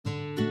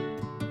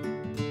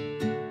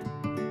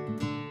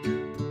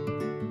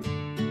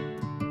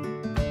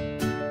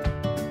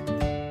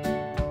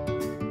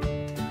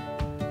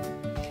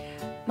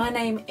My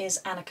name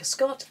is Anneke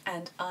Scott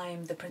and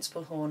I'm the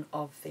principal horn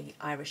of the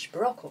Irish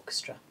Baroque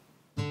Orchestra.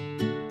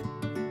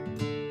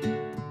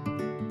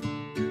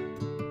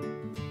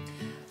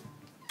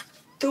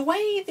 The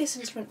way this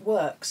instrument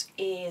works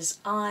is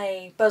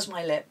I buzz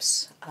my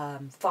lips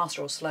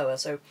faster or slower,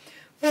 so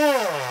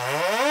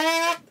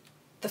the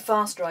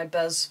faster I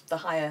buzz, the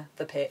higher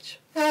the pitch.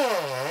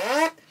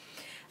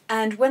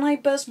 And when I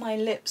buzz my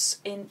lips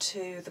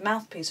into the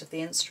mouthpiece of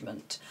the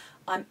instrument,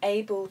 I'm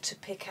able to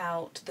pick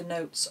out the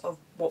notes of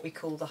what we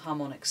call the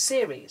harmonic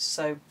series.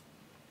 So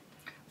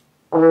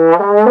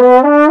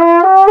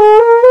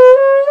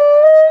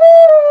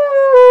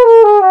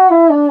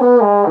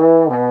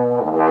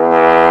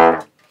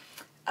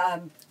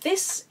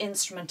this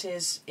instrument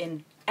is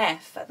in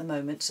F at the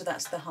moment, so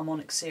that's the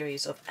harmonic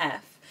series of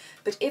F.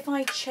 But if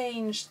I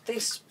change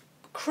this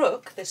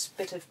crook, this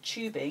bit of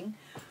tubing,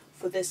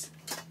 for this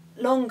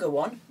longer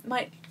one, it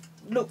might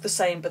look the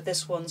same, but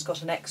this one's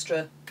got an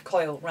extra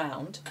coil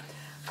round.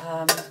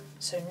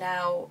 So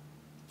now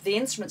the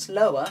instrument's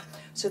lower,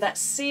 so that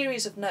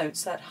series of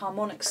notes, that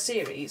harmonic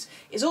series,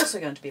 is also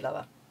going to be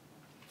lower.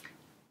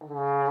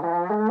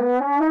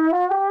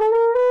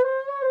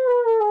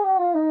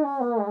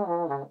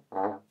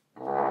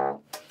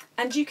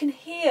 And you can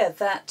hear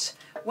that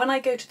when I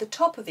go to the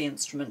top of the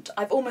instrument,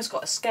 I've almost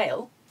got a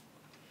scale.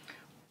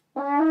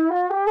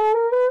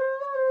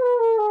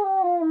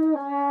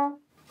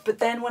 But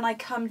then when I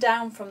come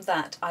down from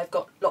that, I've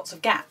got lots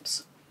of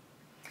gaps.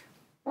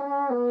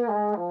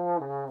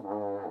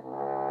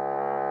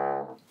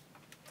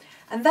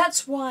 And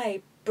that's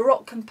why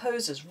Baroque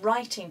composers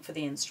writing for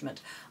the instrument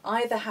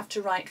either have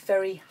to write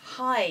very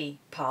high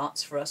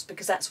parts for us,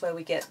 because that's where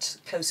we get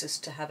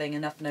closest to having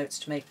enough notes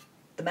to make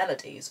the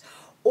melodies,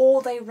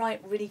 or they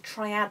write really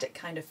triadic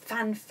kind of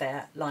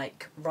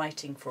fanfare-like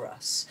writing for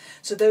us.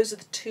 So those are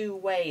the two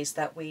ways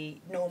that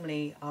we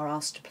normally are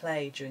asked to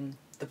play during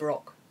the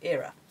Baroque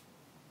era.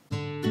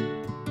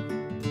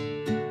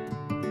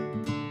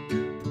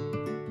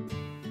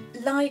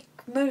 Like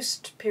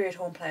most period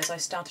horn players, I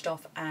started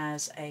off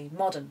as a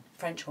modern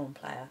French horn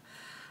player,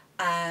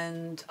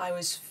 and I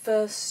was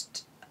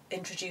first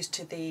introduced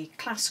to the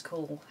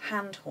classical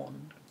hand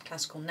horn,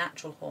 classical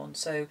natural horn.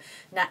 So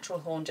natural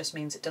horn just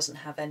means it doesn't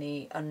have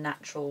any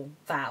unnatural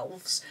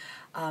valves.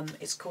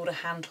 It's called a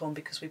hand horn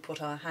because we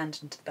put our hand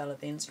into the bell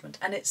of the instrument,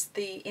 and it's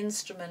the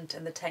instrument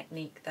and the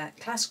technique that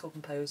classical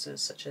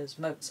composers such as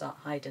Mozart,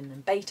 Haydn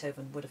and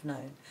Beethoven would have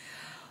known.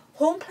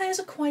 Horn players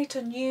are quite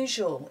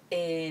unusual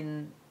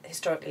in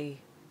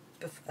historically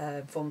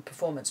formed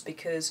performance,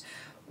 because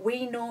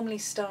we normally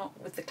start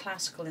with the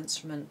classical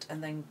instrument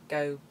and then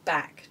go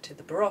back to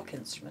the Baroque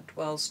instrument,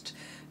 whilst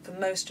for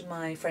most of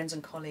my friends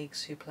and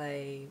colleagues who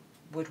play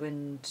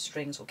woodwind,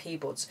 strings or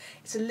keyboards,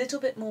 it's a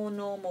little bit more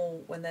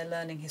normal when they're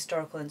learning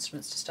historical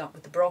instruments to start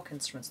with the Baroque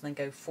instruments and then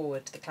go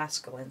forward to the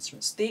classical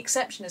instruments. The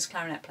exception is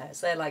clarinet players,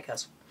 they're like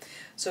us.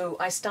 So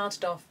I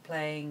started off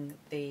playing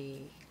the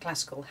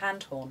classical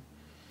hand horn,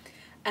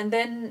 and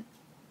then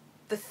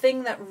the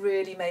thing that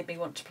really made me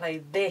want to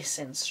play this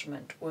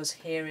instrument was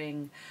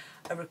hearing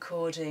a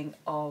recording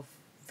of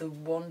the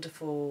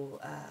wonderful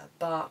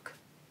Bach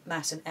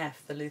Mass in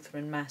F, the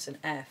Lutheran Mass in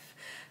F.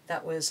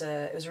 It was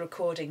a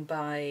recording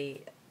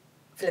by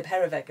Philip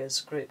Herreweger's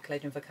group,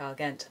 Collegium Vocal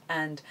Ghent,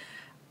 and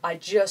I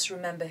just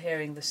remember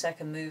hearing the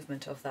second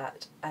movement of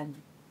that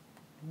and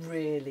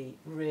really,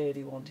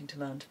 really wanting to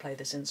learn to play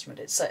this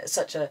instrument. It's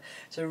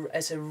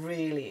a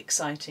really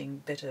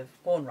exciting bit of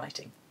horn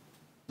writing.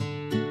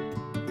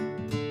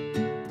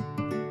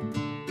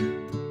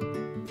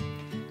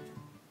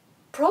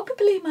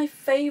 Probably my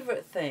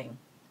favourite thing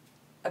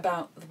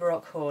about the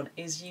Baroque horn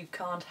is you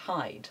can't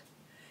hide.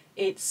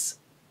 It's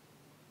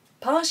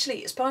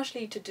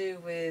partially to do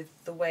with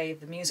the way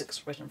the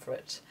music's written for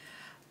it.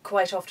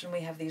 Quite often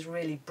we have these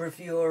really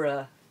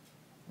bravura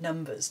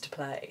numbers to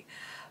play,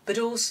 but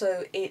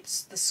also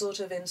it's the sort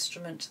of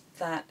instrument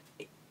that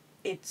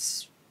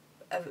it's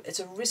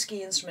a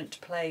risky instrument to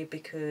play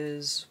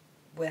because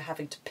we're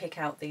having to pick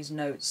out these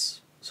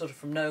notes sort of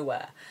from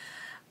nowhere,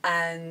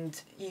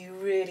 and you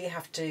really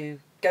have to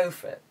go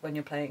for it when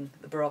you're playing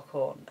the Baroque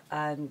horn,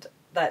 and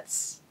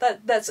that's a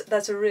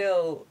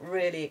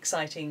really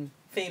exciting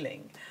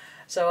feeling.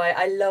 So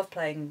I love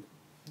playing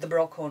the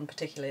Baroque horn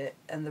particularly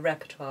and the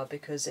repertoire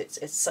because it's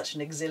such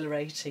an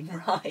exhilarating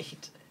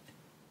ride.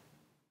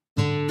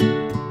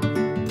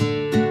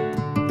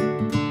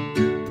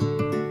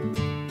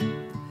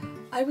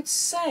 I would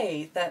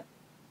say that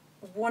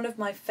one of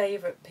my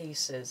favourite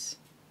pieces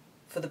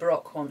for the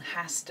Baroque horn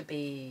has to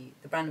be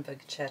the Brandenburg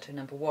Concerto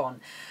No.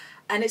 1.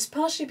 And it's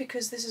partially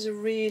because this is a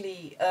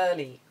really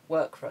early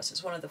work for us.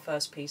 It's one of the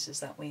first pieces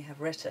that we have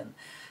written.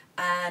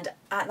 And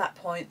at that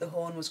point the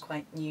horn was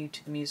quite new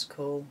to the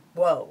musical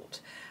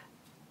world.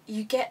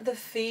 You get the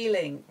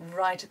feeling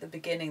right at the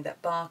beginning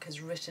that Bach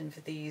has written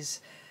for these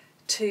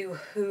two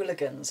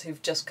hooligans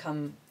who've just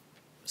come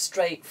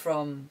straight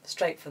from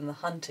the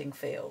hunting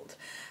field.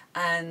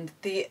 And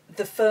the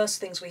first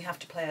things we have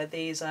to play are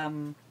these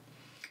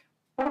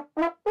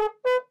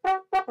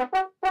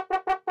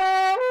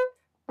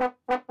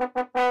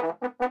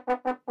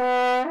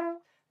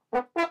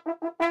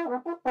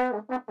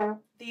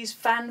these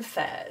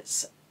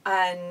fanfares,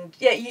 and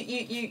yeah,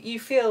 you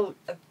feel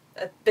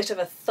a bit of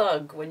a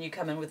thug when you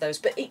come in with those,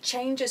 but it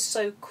changes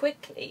so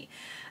quickly,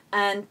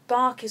 and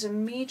Bach is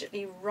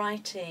immediately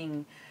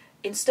writing,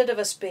 instead of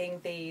us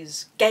being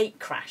these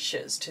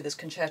gatecrashers to this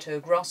concerto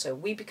grosso,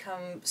 we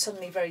become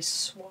suddenly very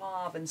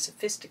suave and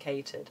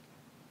sophisticated.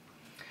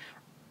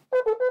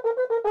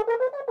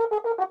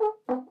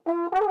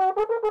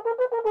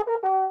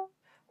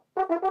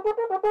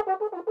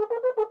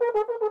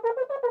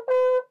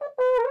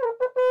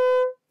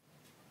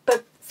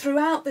 But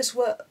throughout this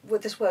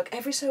work,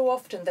 every so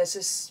often there's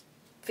this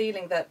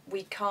feeling that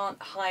we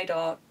can't hide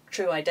our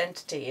true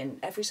identity, and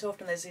every so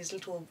often there's these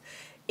little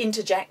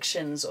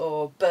interjections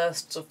or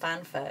bursts of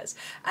fanfares.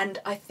 And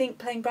I think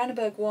playing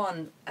Brandenburg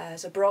 1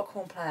 as a Baroque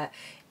horn player,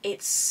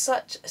 it's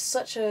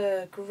such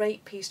a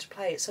great piece to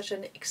play. It's such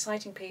an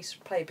exciting piece to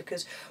play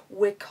because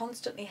we're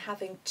constantly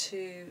having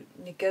to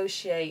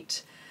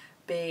negotiate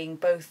being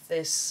both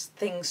this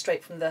thing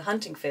straight from the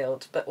hunting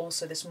field, but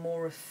also this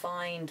more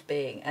refined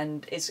being,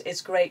 and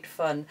it's great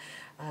fun,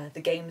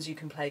 the games you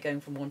can play going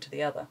from one to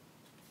the other.